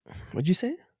What'd you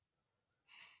say?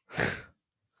 Watch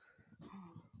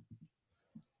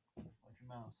your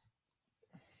mouth.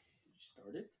 You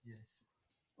started? Yes.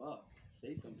 Fuck.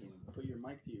 Say something. Put your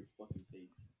mic to your fucking face.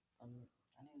 I need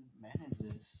to manage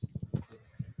this.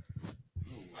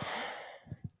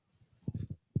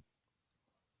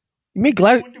 You make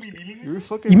life. Want to be dealing with You're this?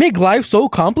 fucking. You make life so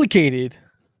complicated.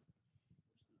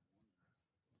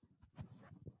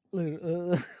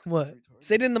 Look, what?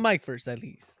 Say it in the mic first, at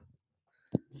least.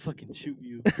 Fucking shoot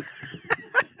you.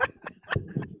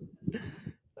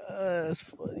 That's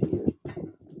funny.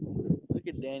 Look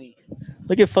at Danny.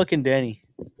 Look at fucking Danny.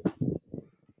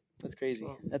 That's crazy.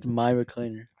 Oh. That's my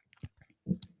recliner.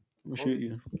 I'm gonna shoot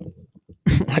you.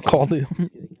 I called it. Piss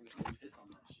on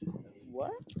that shit.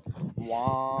 What?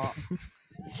 Wah.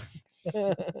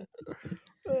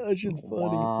 That shit's funny.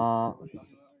 Wah.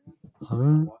 Huh?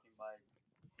 Walking by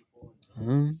people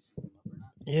and Huh?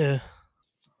 Yeah.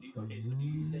 Okay, so do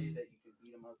you say that you could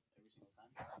beat them up every single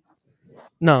time?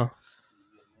 No.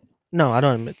 No, I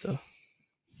don't admit so.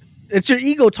 It's your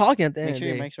ego talking at the end Make of sure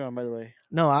the your day. mics are on, by the way.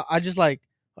 No, I just like,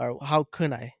 or how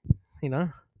could I? You know?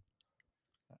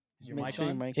 Is your Make mic sure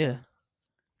your on? mics Yeah. on.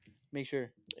 Make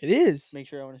sure. It is. Make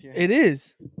sure I want to see your It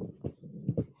is.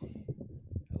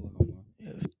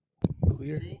 Hello.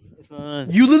 Queer. See? It's not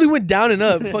on. You literally went down and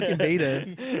up. Fucking beta.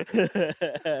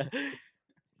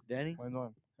 Danny? Mine's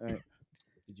on.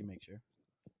 Did you make sure?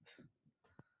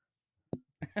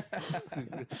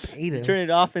 Beta. You turn it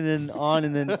off and then on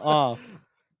and then off.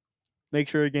 Make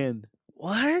sure again.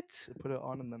 What? So put it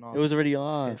on and then off. It was already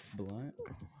on. It's blunt.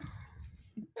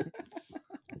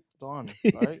 It's on.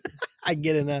 All right. I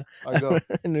get it now. I go.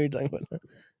 I know what you're talking about now.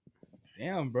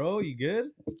 Damn, bro, you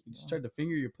good? You just tried to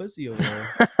finger your pussy over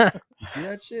there. You see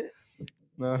that shit?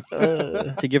 No.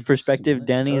 To give perspective,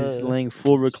 Danny's laying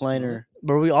full recliner,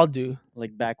 But we all do.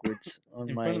 like backwards on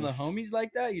In my front of the homies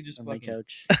like that, you just on my fucking.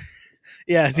 couch.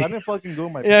 Yeah, I see. didn't fucking go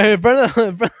in my. Yeah,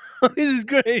 brother, this is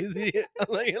crazy. I'm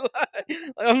like,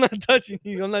 I'm not touching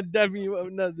you. I'm not dabbing you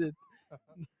up. Nothing.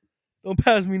 Don't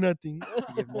pass me nothing. To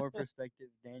give more perspective,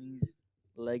 Danny's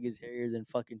leg is hairier than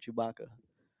fucking Chewbacca.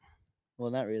 Well,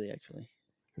 not really, actually.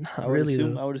 Not I would really,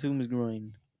 assume. though. I would assume his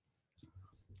groin.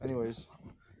 Anyways,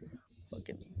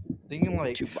 Fucking thinking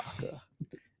like Chewbacca.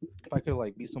 if I could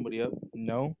like beat somebody up,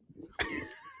 no.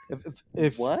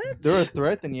 If What? they're a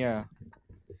threat, then yeah.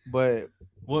 But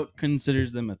What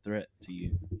considers them a threat to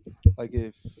you? like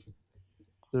if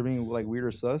they're being like weird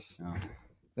or sus, No.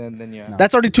 then yeah. No.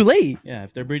 That's already too late. Yeah,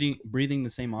 if they're breathing the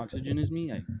same oxygen as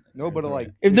me, No, but they're a like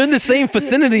threat. If they're in the same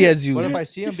vicinity as you. But if I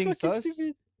see them You're being fucking sus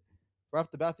stupid. right off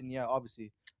the bat, then yeah,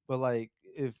 obviously. But like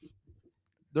if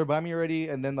they're by me already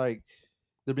and then like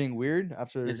they're being weird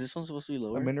after Is this one supposed to be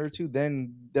lower? a minute or two,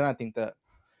 then I think that.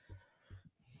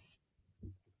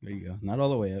 There you go. Not all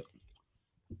the way up.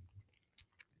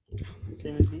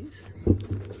 Same as these?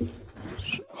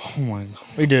 Oh my god.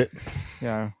 we do it.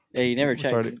 Yeah, Hey, you never We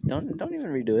checked. started. Don't even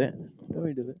redo it. Don't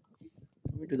redo it.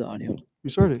 Don't redo the audio. we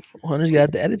started. Hunter's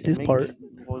got to edit this Make- part.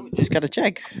 Well, you just gotta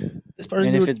check. This part is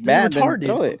And if it's bad, then retarded.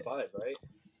 throw it. 5, right?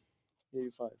 Yeah,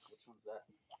 you're 5. Which one's that?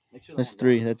 Make sure That's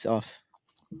 3. That's off.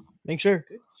 Make sure.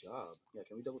 Good job. Yeah,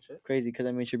 can we double check? Crazy because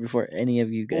I made sure before any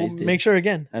of you Well, guys did. make sure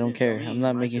again. I don't care. I'm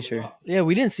not making sure. Yeah,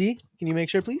 we didn't see. Can you make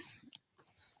sure, please?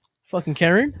 Fucking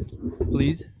Karen.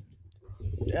 Please.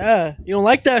 Yeah, you don't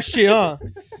like that shit, huh?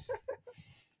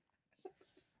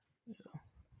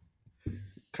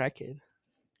 Crackhead.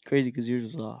 Crazy because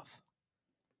yours was off.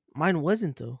 Mine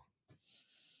wasn't though.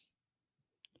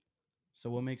 So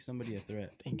what makes somebody a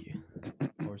threat Thank you.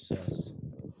 or sus?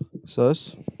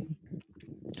 Sus.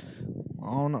 I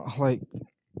don't know. Like,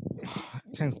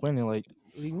 I can't explain it. Like,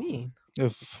 What do you mean?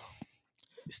 if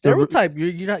Stereotype.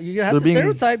 You're not. You have they're to being-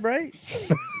 stereotype, right?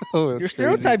 oh, You're that's crazy.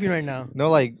 stereotyping right now. No,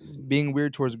 like being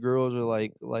weird towards girls or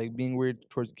like being weird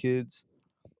towards kids,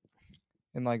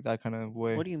 in like that kind of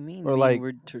way. What do you mean? Or being like-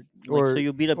 weird so or-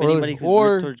 you'll beat up or- anybody who's or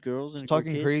weird towards girls and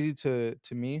Talking kids? crazy to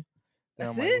me. And That's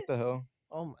I'm like, it? what the hell?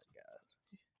 Oh my god.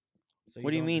 So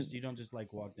What do you don't mean? you don't just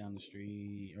like walk down the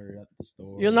street or at the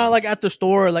store. You're not like at the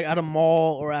store, or like at a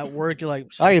mall, or at work. You're like,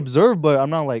 I observe, but I'm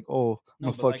not like, oh, I'm no,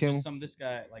 gonna but fuck like him. just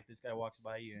this guy walks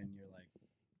by you and you're like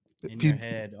in If your he's,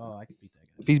 head, oh, I could beat that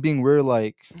guy. if he's being weird,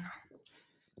 like,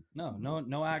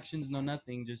 No actions, no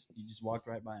nothing. You just walked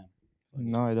right by him.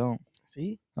 no, I don't.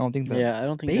 see, I don't think that. Yeah, I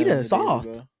don't think Beta, that was the soft.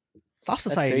 bro. soft That's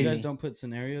society. You crazy. guys don't put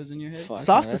scenarios in your head. Fuck,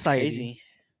 Soft no, that's society. crazy.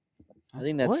 I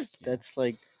think that's What? that's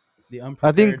like The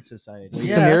unprepared society. Well,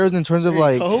 yeah, Scenarios in terms of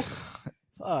there you like go.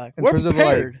 Fuck. in We're terms of, like,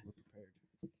 prepared.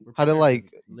 We're how to, prepared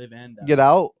like, live and die. get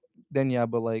out, then yeah,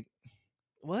 but like,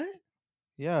 What?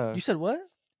 yeah. You said what?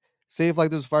 Say if like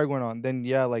there's a fire going on, then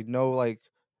yeah, like no, like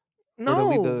No,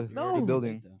 leave the no.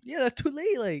 building. Yeah, that's too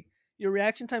late. Like your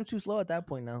reaction time's too slow at that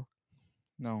point now.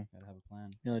 No. Gotta have a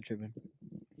plan. You're not tripping.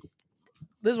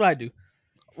 This is what I do.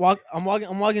 I'm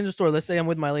walking in the store. Let's say I'm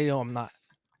with my lady. Oh, I'm not.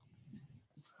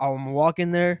 I'm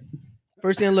walking there.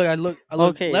 First thing I look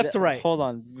Okay, left to right. hold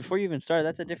on. Before you even start,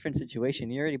 that's a different situation.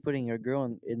 You're already putting your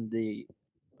girl in the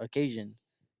occasion.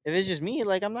 If it's just me,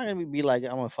 like I'm not gonna be like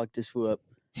I'm gonna fuck this fool up.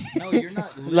 No, you're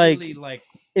not Like, literally like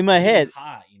In my feeling head,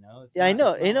 hot, you know. It's yeah, I not-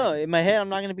 know, it's not I know. like- In my head, I'm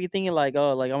not gonna be thinking like,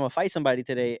 oh, like I'm gonna fight somebody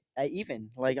today. Even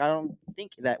like I don't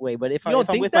think that way. But if You don't if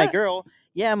I'm think with my that? girl,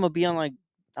 yeah, I'm gonna be on like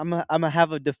I'm gonna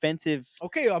have a defensive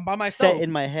Okay, I'm by myself. set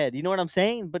in my head. You know what I'm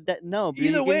saying? But that no, bro,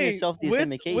 Either you're giving way, yourself the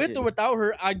same occasion. with or without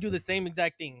her, I do the same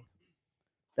exact thing.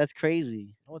 That's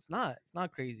crazy. No, it's not. It's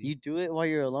not crazy. You do it while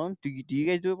you're alone? Do you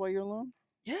guys do it while you're alone?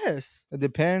 Yes. It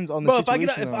depends on the Bro,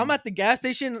 situation. if I'm at the gas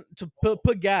station to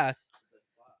put gas,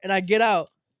 and I get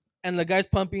out, and the guy's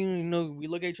pumping, we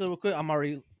look at each other real quick. I'm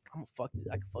gonna fuck this.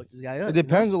 I can fuck this guy up. it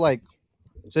depends. Like,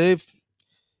 say if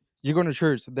you're going to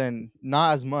church, then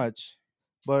not as much.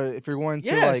 But if you're going to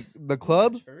like Yes. the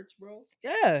club, church, bro.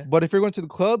 Yeah. but if you're going to the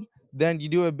club, then you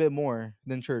do a bit more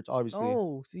than church. Obviously,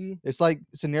 No, see, it's like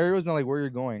scenarios, not like where you're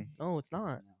going. no, it's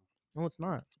not. No, it's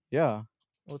not. Yeah,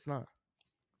 No, it's not.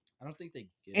 I don't think they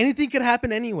get Anything could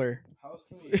happen anywhere. How else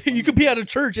can we You explain could be it? at a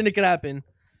church and it could happen.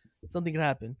 Something could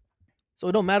happen. So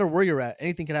it don't matter where you're at.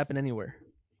 Anything could happen anywhere.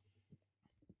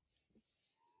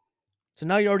 So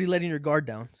now you're already letting your guard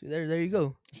down. See, there you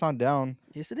go. it's not down.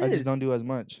 Yes, it is. I just don't do as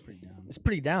much. Pretty down. It's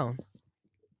pretty down.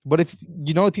 But if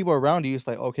you know the people around you, it's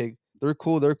like okay, they're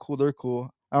cool, they're cool, they're cool.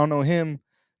 I don't know him,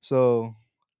 so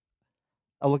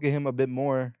I look at him a bit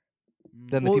more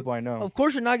than the Well, people I know. Of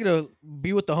course, you're not gonna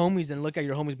be with the homies and look at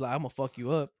your homies and be like, "I'm gonna fuck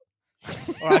you up,"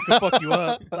 or "I could fuck you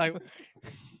up." Like,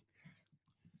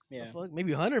 Yeah. fuck,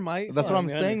 maybe Hunter might. That's Fuck. what I'm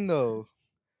man. saying though.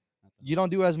 You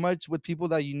don't do as much with people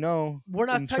that you know. We're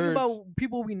not in talking church. about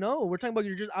people we know. We're talking about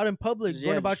you're just out in public, Yeah,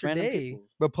 going just about your random day. people.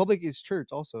 But public is church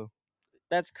also.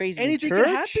 That's crazy. In Anything church?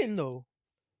 can happen though.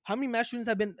 How many mass shootings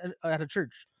have been at a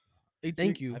church? Hey,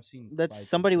 thank you. I've seen That's fights in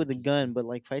somebody with a churches, gun, too. but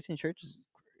like fights in church is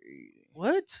crazy.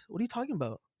 What? What are you talking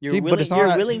about? You're See, but willing. it's not You're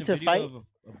actually willing Seen a to video fight.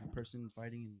 of a person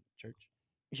fighting in church.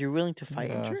 You're willing to fight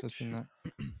in Yeah, I've church. seen that.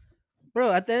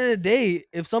 Bro, at the end of the day,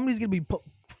 if somebody's gonna be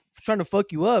trying to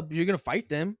fuck you up, you're gonna fight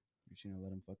them. You're just gonna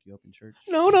let him fuck you up in church.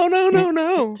 No, no, no, no,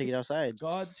 no. Take it outside.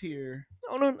 God's here.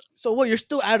 No, no. So what? You're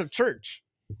still at a church.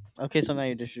 Okay, so now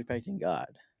you're disrespecting God.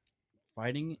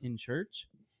 Fighting in church.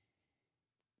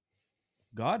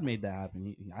 God made that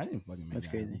happen. I didn't fucking make That's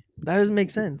that happen. crazy. That doesn't make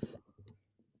sense.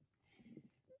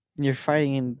 You're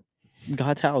fighting in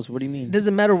God's house. What do you It mean?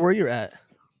 doesn't matter where you're at.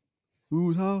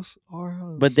 Whose house? Our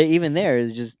house. But they even there,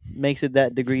 it just makes it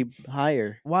that degree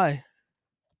higher. Why?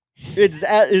 It's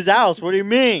at his house. What do you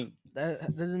mean?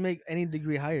 That doesn't make any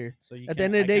degree higher. So you At the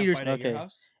can't- end of the I day, can't you're fight at your okay.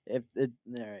 house? All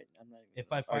right, I'm not.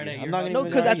 If I fight arguing. at I'm your not house, gonna No,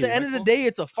 even because at argue. the end of the day,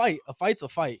 it's a fight. A fight's a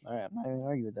fight. All right, I'm not gonna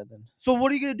argue with that then. So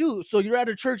what are you gonna do? So you're at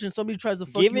a church and somebody tries to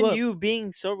fuck Given you up. you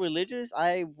being so religious,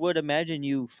 I would imagine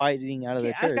you fighting out of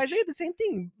Okay, the ask church. Isaiah the same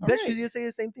thing. All Bet right. she's gonna say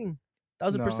the same thing. No.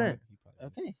 1000%. He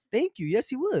probably- Okay. Thank you. Yes,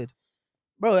 he would.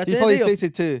 Bro, at He the end probably of the day, say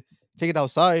to take it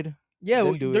outside. yeah, then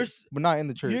well, do it, there's but not in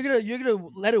the church. you're gonna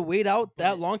let it wait out But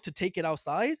that it- long to take it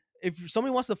outside. If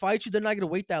somebody wants to fight you, they're not gonna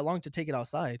wait that long to take it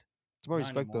outside. It's about Not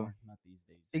respect though. anymore, Not these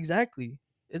days. Exactly.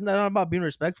 Isn't that not about being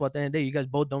respectful? At the end of the day, you guys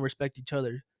both don't respect each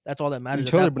other. That's all that matters.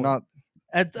 Each at other, that but point. not.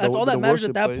 That's the- all the that matters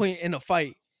at that worship point place. in a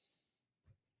fight.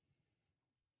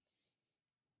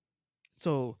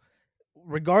 So,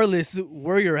 regardless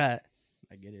where you're at,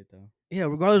 I get it though. yeah,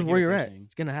 regardless I get where what you're they're at, saying.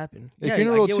 it's gonna happen. A Yeah,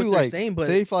 funeral I get too, what they're like saying, but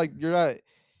say if like you're at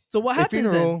so what a happens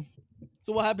then? funeral,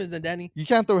 So what happens then, Danny? you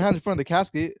can't throw your hands in front of the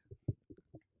casket.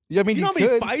 Yeah, I mean You you, know how many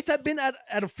could, fights have been at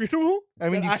a funeral? I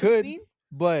mean that you I've could, seen?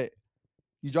 but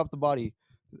you drop the body.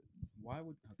 Why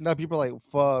would? Now people are like, Now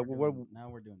fuck. we're What? doing- now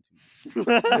we're doing too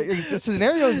much. It's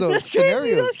scenarios though. That's It's crazy.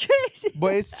 scenarios. That's crazy.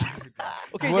 But it's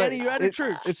Okay, but Danny, you're at a it-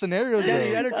 church. It's scenarios Danny, though.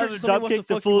 you're at a I'm church. gonna Somebody drop wants to kick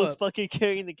the fuck you fools up. fucking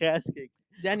carrying the casket.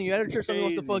 Danny, you're at a church. Somebody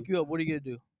wants to fuck Crazy. you up. What are you gonna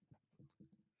do?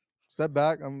 Step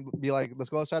back. I'm be like, let's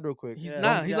go outside real quick. He's Yeah,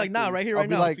 nah. He's like nah, exactly. right here, I'll right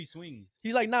be now. like- If he swings,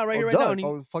 He's like nah, right I'll here, right duck. now. And he,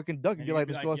 I'll fucking duck and be like,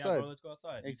 let's go yeah, bro, outside. let's go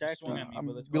outside. You just Exactly. swung at me, I'm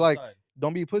but let's be go like- outside.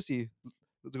 Don't be a pussy.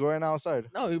 Let's go right now outside.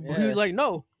 no, Yeah. he's like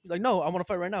no. He's like no. I want to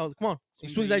fight right now. Come on. He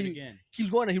swings at you. again. Keeps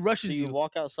going and he So rushes you you.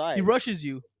 walk outside. He rushes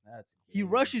you. That's He gay.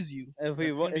 rushes you. If he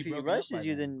That's gonna be if he broken up rushes by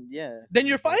you, then. then yeah. Then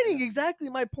you're broken fighting. up. Exactly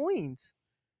my point.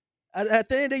 At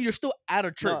the end of the day, you're still at a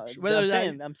No, church. but Whether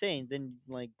I'm that saying, then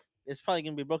like it's probably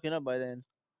gonna be broken up by then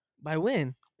by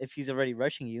when? if he's already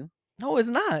rushing you. No, it's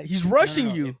not. He's No, no, rushing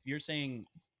no, you. If you're saying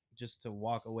just to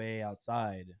walk away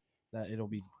outside, that it'll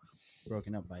be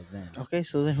broken up by then. Okay,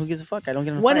 so then who gives a fuck? I don't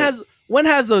get in a When fight.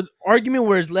 has an argument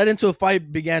where it's led into a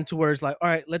fight began to where it's like, all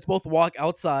right, let's both walk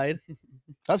outside.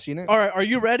 I've seen it. All right, are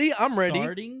you ready? I'm ready.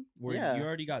 Starting where Yeah. you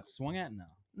already got swung at now.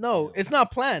 No, Yeah. it's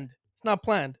not planned. It's not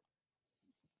planned.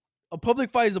 A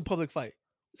public fight is a public fight.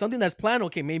 Something that's planned,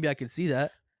 okay, maybe I could see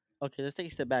that. Okay, let's take a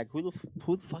step back. Who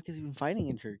the fuck is even fighting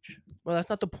in church? Well, that's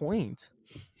not the point.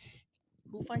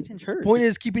 Who fights in The church? point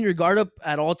is keeping your guard up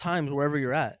at all times wherever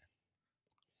you're at.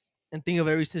 And think of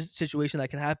every situation that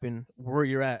can happen where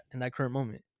you're at in that current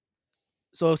moment.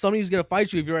 So if somebody's going to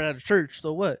fight you if you're at a church,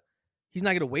 so what? He's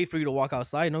not going to wait for you to walk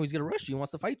outside. No, he's going to rush you. He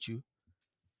wants to fight you.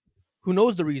 Who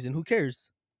knows the reason? Who cares?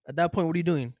 At that point, what are you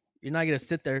doing? You're not going to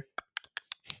sit there,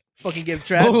 fucking get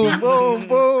trapped. Boom, boom,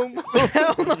 boom.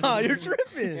 Hell no, you're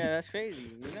tripping. Yeah, that's crazy.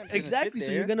 You're not just gonna Exactly. sit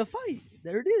So you're there. gonna fight.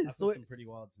 There it I've is. So put some pretty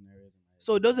wild scenarios in my head.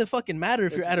 so it doesn't fucking matter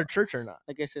if you're It's at a wild. church or not.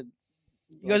 Like I said,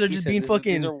 You guys are just being these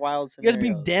fucking. are wild You guys are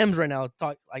being scenarios. Dems right now.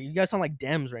 Talk like you guys sound like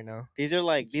Dems right now, These are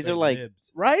like Straight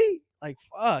libs. right? Like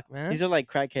fuck, man. these are like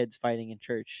crackheads fighting in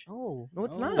church. no,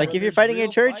 it's No, not. Like if you're there's fighting in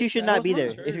real church, you fights should that not be happen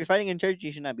there. in If you're church. fighting in church,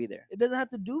 you should not be there. it doesn't have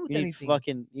to do with You need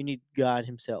anything. you need God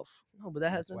Himself. No, but that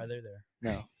has That's why to. they're there.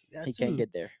 No, That He can't too.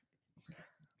 get there.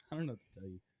 I don't know what to tell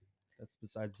you. That's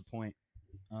besides the point.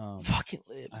 Fucking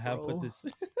lips, I have bro. put this.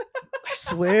 I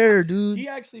swear, dude. He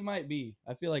actually might be.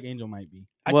 I feel like Angel might be.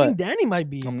 I What? think Danny might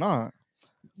be. I'm not.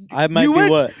 I might you be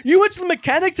went, what? You went to the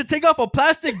mechanic to take off a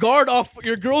plastic guard off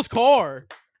your girl's car.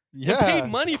 You Yeah. paid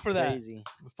money for that. Crazy.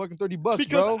 Fucking $30, Because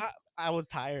bro. I was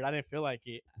tired. I didn't feel like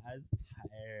it. I was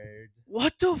tired.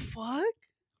 What the fuck?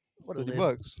 What a $30 lib.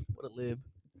 bucks. What a lib.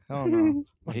 Hell no.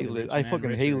 I Fucking hate rich libs. I man fucking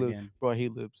richer hate libs. again. Bro, I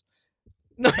hate libs.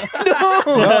 No. No.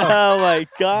 Oh my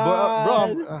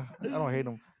But, bro, god. I don't hate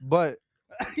them. But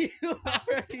You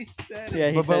already said it. Yeah,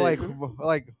 he but said like it.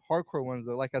 like hardcore ones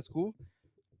though, like at school,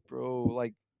 bro,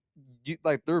 like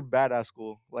they're bad at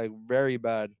school, like very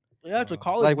bad. Yeah, it's a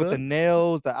college. Like with the bro.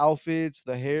 nails, the outfits,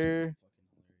 the hair.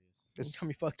 You It's got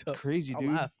me fucked up. crazy, I'll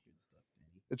dude. laugh.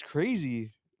 It's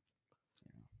crazy.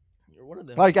 You're one of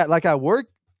them. Like at work,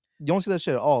 you don't see that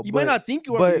shit at all. you but might not think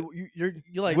you are. but But you're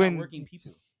like when- Working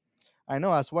people. I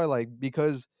know that's why, like,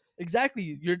 because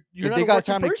exactly. You're If not they a got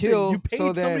working time to person. kill, You paid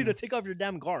so somebody to then- take off your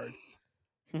damn guard.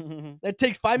 That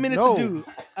takes 5 minutes No, to do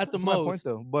at the that's my most. point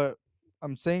though. But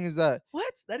I'm saying is that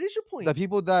What? That is your point. the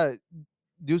people that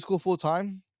do school full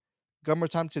time got more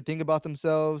time to think about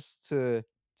themselves, to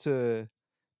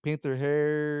paint their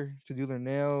hair, to do their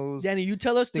nails. Danny, you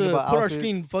tell us think to put about our outfits.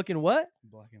 screen fucking what?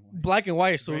 Black and white. Black and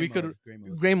white, so Gray we could mode, gray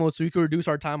mode. gray mode, so we could reduce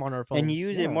our time on our phone. And you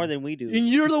use it more Yeah. than we do. And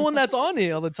you're the one that's on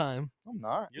it all the time. I'm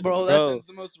not. You're Bro, the that's- one that says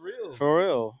the most real. For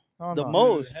real. I'm The not.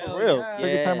 most. Hell For real. yeah.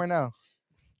 Check your time right Yes. now.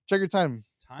 Check your time.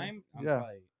 Time? I'm Yeah.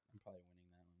 probably winning that one.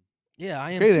 Yeah,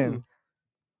 I am Okay too. then.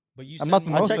 But you I'm said not the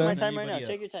more I'll most check than my then. time right now. anybody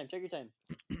Check else. your time. Check your time.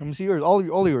 Let me see yours.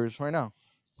 All yours right now.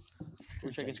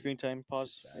 We're checking screen time.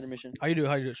 Pause. Intermission. How you do?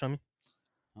 How you do? Show me.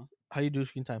 Huh? How you do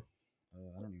screen time?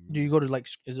 I don't even Do you go to like?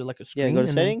 Is it like a Yeah, screen? go to and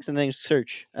then- settings and then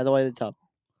search at the way at the top.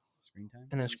 screen time?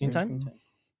 and then screen time. Screen time.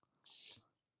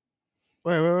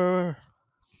 Where?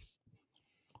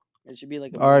 It should be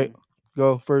like. All right.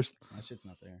 Go first. That shit's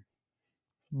not there.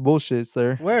 Bullshit's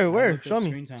there. I Where? looked up Show me.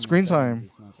 Screen time. Screen in settings, time.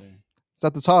 It's not there. It's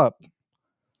at the top. It's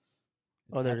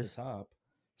Oh, there at it the is. top.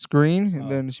 Screen, and Oh,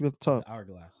 then it should be at the It's top. an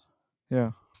hourglass.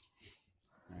 Yeah.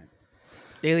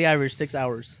 Daily average 6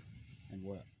 hours, And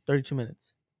what? 32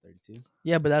 minutes. 32?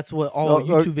 Yeah, but that's what all Oh,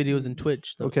 YouTube videos and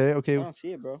Twitch. Stuff. Okay. I Okay. Let don't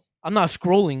see it, bro. I'm not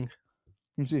scrolling.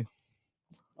 me see.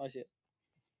 Oh, I see it.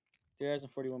 3 hours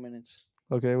and 41 minutes.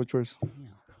 Okay. What's yours? Yeah.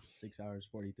 6 hours,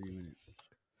 43 minutes.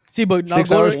 See, but now 6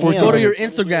 go hours, to, 14 go to your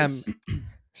minutes. Instagram.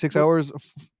 6 hours,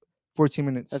 14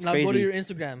 minutes. That's now go to crazy. your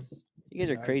Instagram. You guys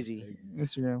are That's crazy.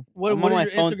 Instagram. What, I'm what on is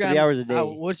my your phone Instagram 3 hours a day.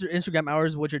 What's your Instagram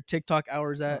hours? What's your TikTok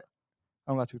hours at?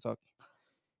 I'm not TikTok.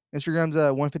 Instagram's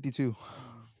at 152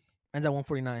 Mine's at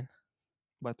 149.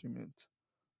 by 3 minutes.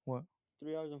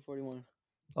 3 hours and 41.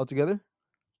 Altogether?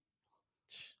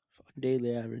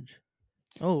 Daily average.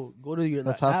 Oh, go to your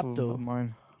That's that half app of though.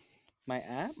 mine. My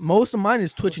app? Most of mine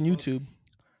is Twitch and fuck? YouTube.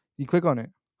 You click on it.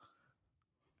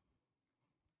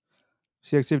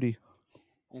 See activity.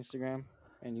 Instagram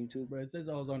and YouTube. Bro, it says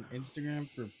I was on Instagram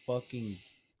for fucking,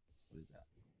 what is that?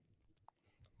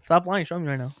 Stop lying. Show me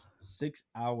right now. 6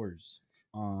 hours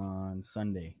on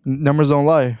Sunday. Numbers don't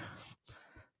lie.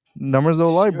 Numbers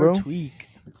don't lie, You're a bro. tweak.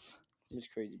 It's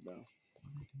crazy, bro.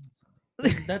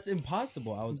 That's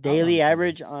impossible. I was out Daily on Sunday.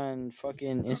 average on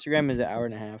fucking Instagram is an hour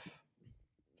and a half.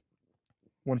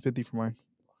 150 for mine.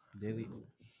 Daily.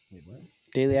 Wait, what?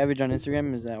 Daily average on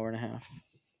Instagram is an hour and a half.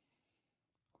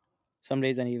 Some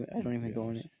days I don't even 3 go on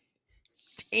hours. it.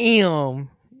 Damn.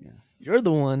 Yeah. You're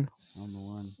the one. I'm the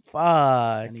one. Fuck.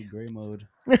 I need gray mode.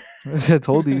 I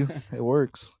told you it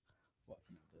works. Fuck,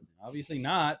 no, it doesn't. Obviously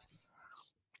not.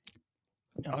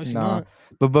 Obviously Nah. not.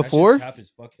 But That shit's before, cap as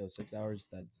fuck though. 6 hours.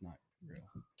 That's not real.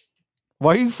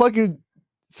 why are you fucking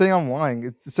saying I'm lying?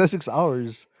 It says 6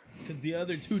 hours. Because the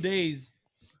other 2 days,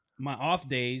 my off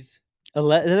days. Did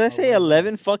I Oh, say way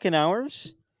 11 less. fucking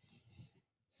hours?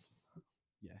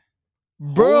 Yeah.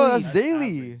 Bro, Holy that's That's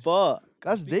daily. average. Fuck.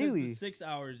 That's Because daily. The 6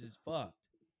 hours is fucked.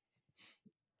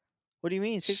 What do you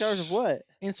mean? 6 hours of what?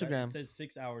 Instagram. It says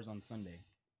 6 hours on Sunday,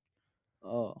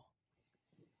 Oh.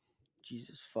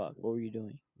 Jesus fuck. What were you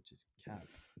doing? which is cap.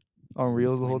 On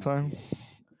reels the whole Explain time.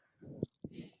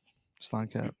 It's not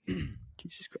cap. that to you.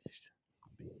 Jesus Christ.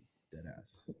 Dead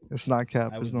ass. It's not cap. I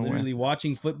There's was no literally way.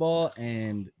 watching football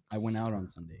and I went out on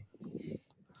Sunday.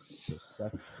 So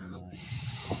suck my.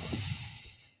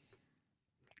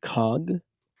 Cog? I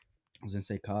was gonna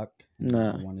say cock. And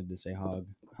Nah. I wanted to say hog.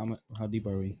 How deep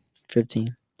are we?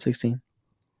 15, 16.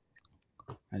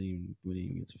 We didn't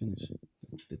even get to finish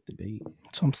the debate.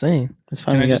 That's what I'm saying. It's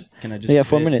fine. Can I just we got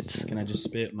 4 spit- minutes. Can I just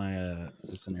spit my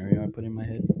the scenario I put in my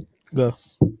head? Go.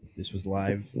 This was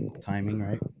live timing,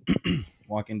 right?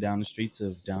 Walking down the streets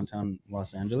of downtown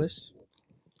Los Angeles,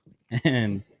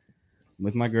 and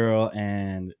with my girl,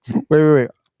 and Wait.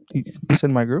 You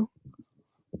said my girl?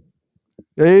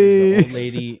 there's an Hey. old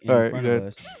lady in All right, front good. of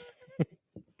us,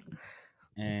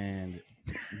 and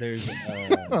there's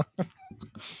a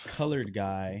colored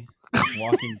guy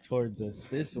walking towards us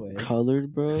this way.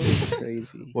 Colored, bro? That's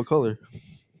crazy. What color?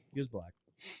 He was black.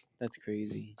 That's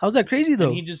crazy. How's that crazy though?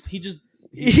 And he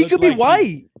He looked could be like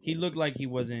white. He looked like he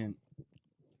wasn't.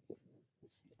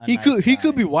 a He nice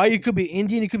could be guy. white. He could be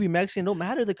Indian. He could be Mexican. Don't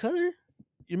matter the color.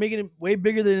 You're making it way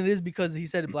bigger than it is because he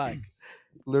said black.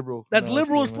 Liberal. That's No,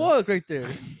 liberal as just kidding, man. fuck right there.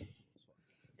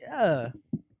 Yeah.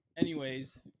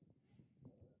 Anyways,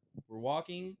 we're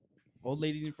walking, old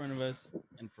ladies in front of us,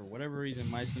 and for whatever reason,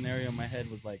 my scenario in my head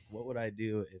was like, what would I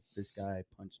do if this guy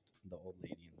punched the old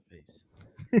lady in the face?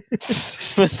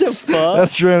 What the fuck?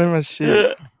 That's random as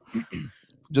shit.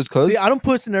 Just cause? See, I don't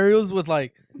put scenarios with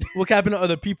like what could happen to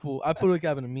other people. I put what could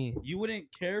happen to me. You wouldn't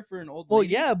care for an old Well,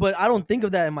 lady? yeah, but I don't think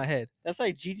of that in my head. That's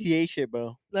like GTA shit,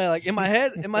 bro. Like in my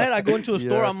head, I go into a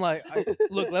store. Yeah. I'm like, I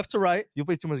look left to right. You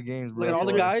play too much games, bro. Look at all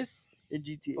the That's why. guys. In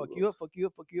GTA. Fuck bro. you up. Fuck you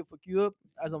up. Fuck you up. Fuck you up.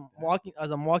 As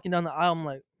I'm walking down the aisle, I'm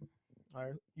like, all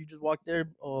right, you just walk there.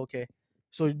 Oh, okay.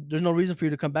 So there's no reason for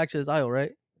you to come back to this aisle,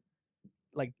 right?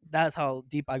 Like that's how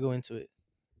deep I go into it.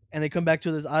 And they come back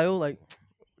to this aisle, like,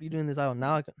 what are you doing in this aisle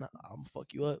now? I'm gonna fuck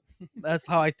you up. That's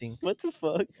how I think. What the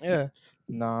fuck? Yeah.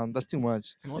 Nah, that's too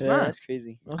much. No, it's Yeah, not. that's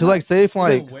crazy. No, it's Cause like, not. say if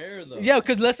like Where though? Yeah,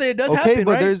 because let's say it does Okay, happen,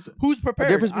 but right? there's Who's prepared?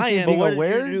 difference I between am. being But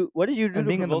aware what did you do and to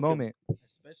being in the provoke him? moment.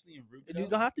 Especially in Rubio. You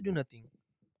don't have to do nothing.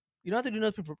 You don't have to do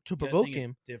nothing to You gotta provoke think him.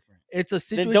 It's different. It's a Then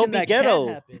situation don't be that ghetto.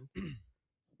 can happen.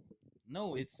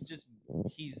 No, it's just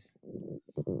he's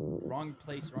wrong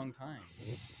place, wrong time.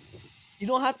 You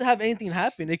don't have to have anything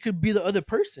happen. It could be the other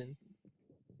person.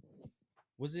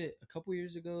 Was it a couple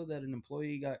years ago that an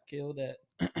employee got killed at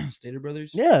Stater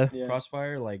Brothers? Yeah. Yeah.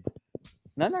 Crossfire, like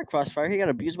Not Crossfire. He got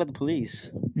abused by the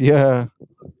police. Yeah.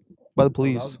 By the oh,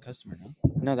 police. that was a customer, no?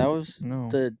 No, that was No.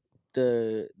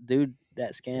 the dude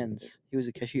that scans. He was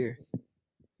a cashier.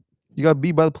 You got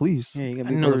beat by the police. Yeah, he got I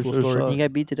beat. know By the full Or story. shot. he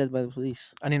got beat to death by the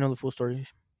police. I didn't know the full story.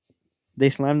 They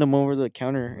slammed him over the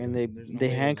counter and There's no way it they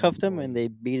was an handcuffed him employee. and they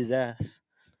beat his ass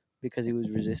because he was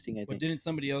resisting. I But think. didn't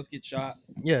somebody else get shot?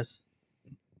 Yes.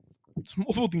 It's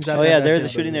multiple things. Oh yeah, there was a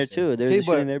That's shooting what there it said. too. There was Okay, a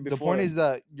shooting but there the before. point is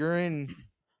that you're in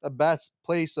a bad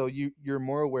place, so you're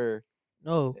more aware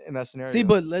No. in that scenario. See,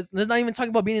 but let's not even talk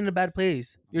about being in a bad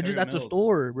place. You're just Ontario at the Mills.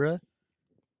 store, bruh.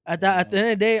 At the end of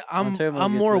the day, Ontario Mills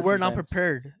I'm gets more lit aware and I'm sometimes.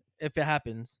 prepared if it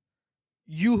happens.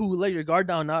 You who let your guard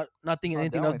down, not thinking Not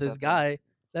anything down of like this that, though. guy.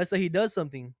 Let's say he does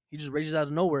something. He just rages out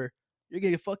of nowhere. You're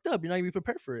gonna get fucked up. You're not gonna be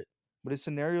prepared for it. But in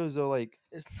scenarios though, like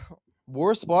It's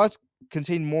war spots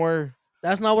contain more.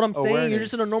 That's not what I'm saying. You're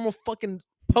just in a Awareness. normal fucking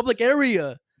public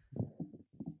area.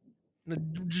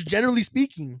 Just generally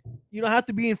speaking, you don't have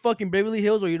to be in fucking Beverly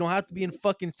Hills or you don't have to be in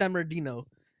fucking San Bernardino.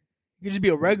 You can just be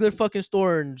a regular fucking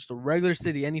store in just a regular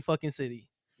city, any fucking city.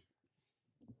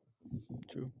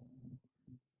 True.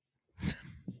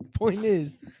 Point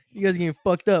is, you guys getting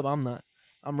fucked up. I'm not.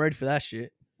 I'm ready for that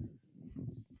shit.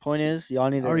 Point is, y'all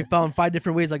need I already to. found 5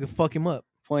 different ways I could fuck him up.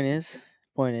 Point is,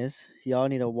 y'all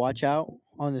need to watch out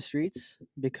on the streets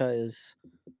because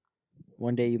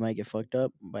one day you might get fucked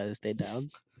up by the Stay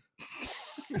Dialed.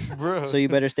 Bro. So you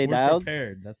better stay We're dialed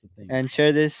prepared. That's the thing. and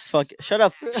share this. Shut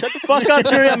up! Shut the fuck up,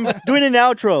 Terry! I'm doing an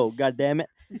outro. God damn it!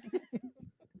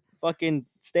 Fucking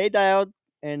stay dialed.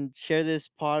 and share this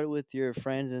pod with your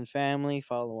friends and family.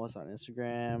 Follow us on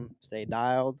Instagram. Stay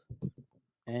dialed.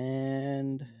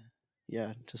 And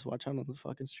yeah, just watch out on the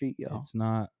fucking street, y'all. It's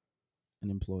not an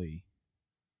employee.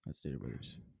 That's Stater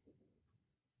Brothers.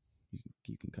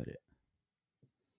 You can cut it.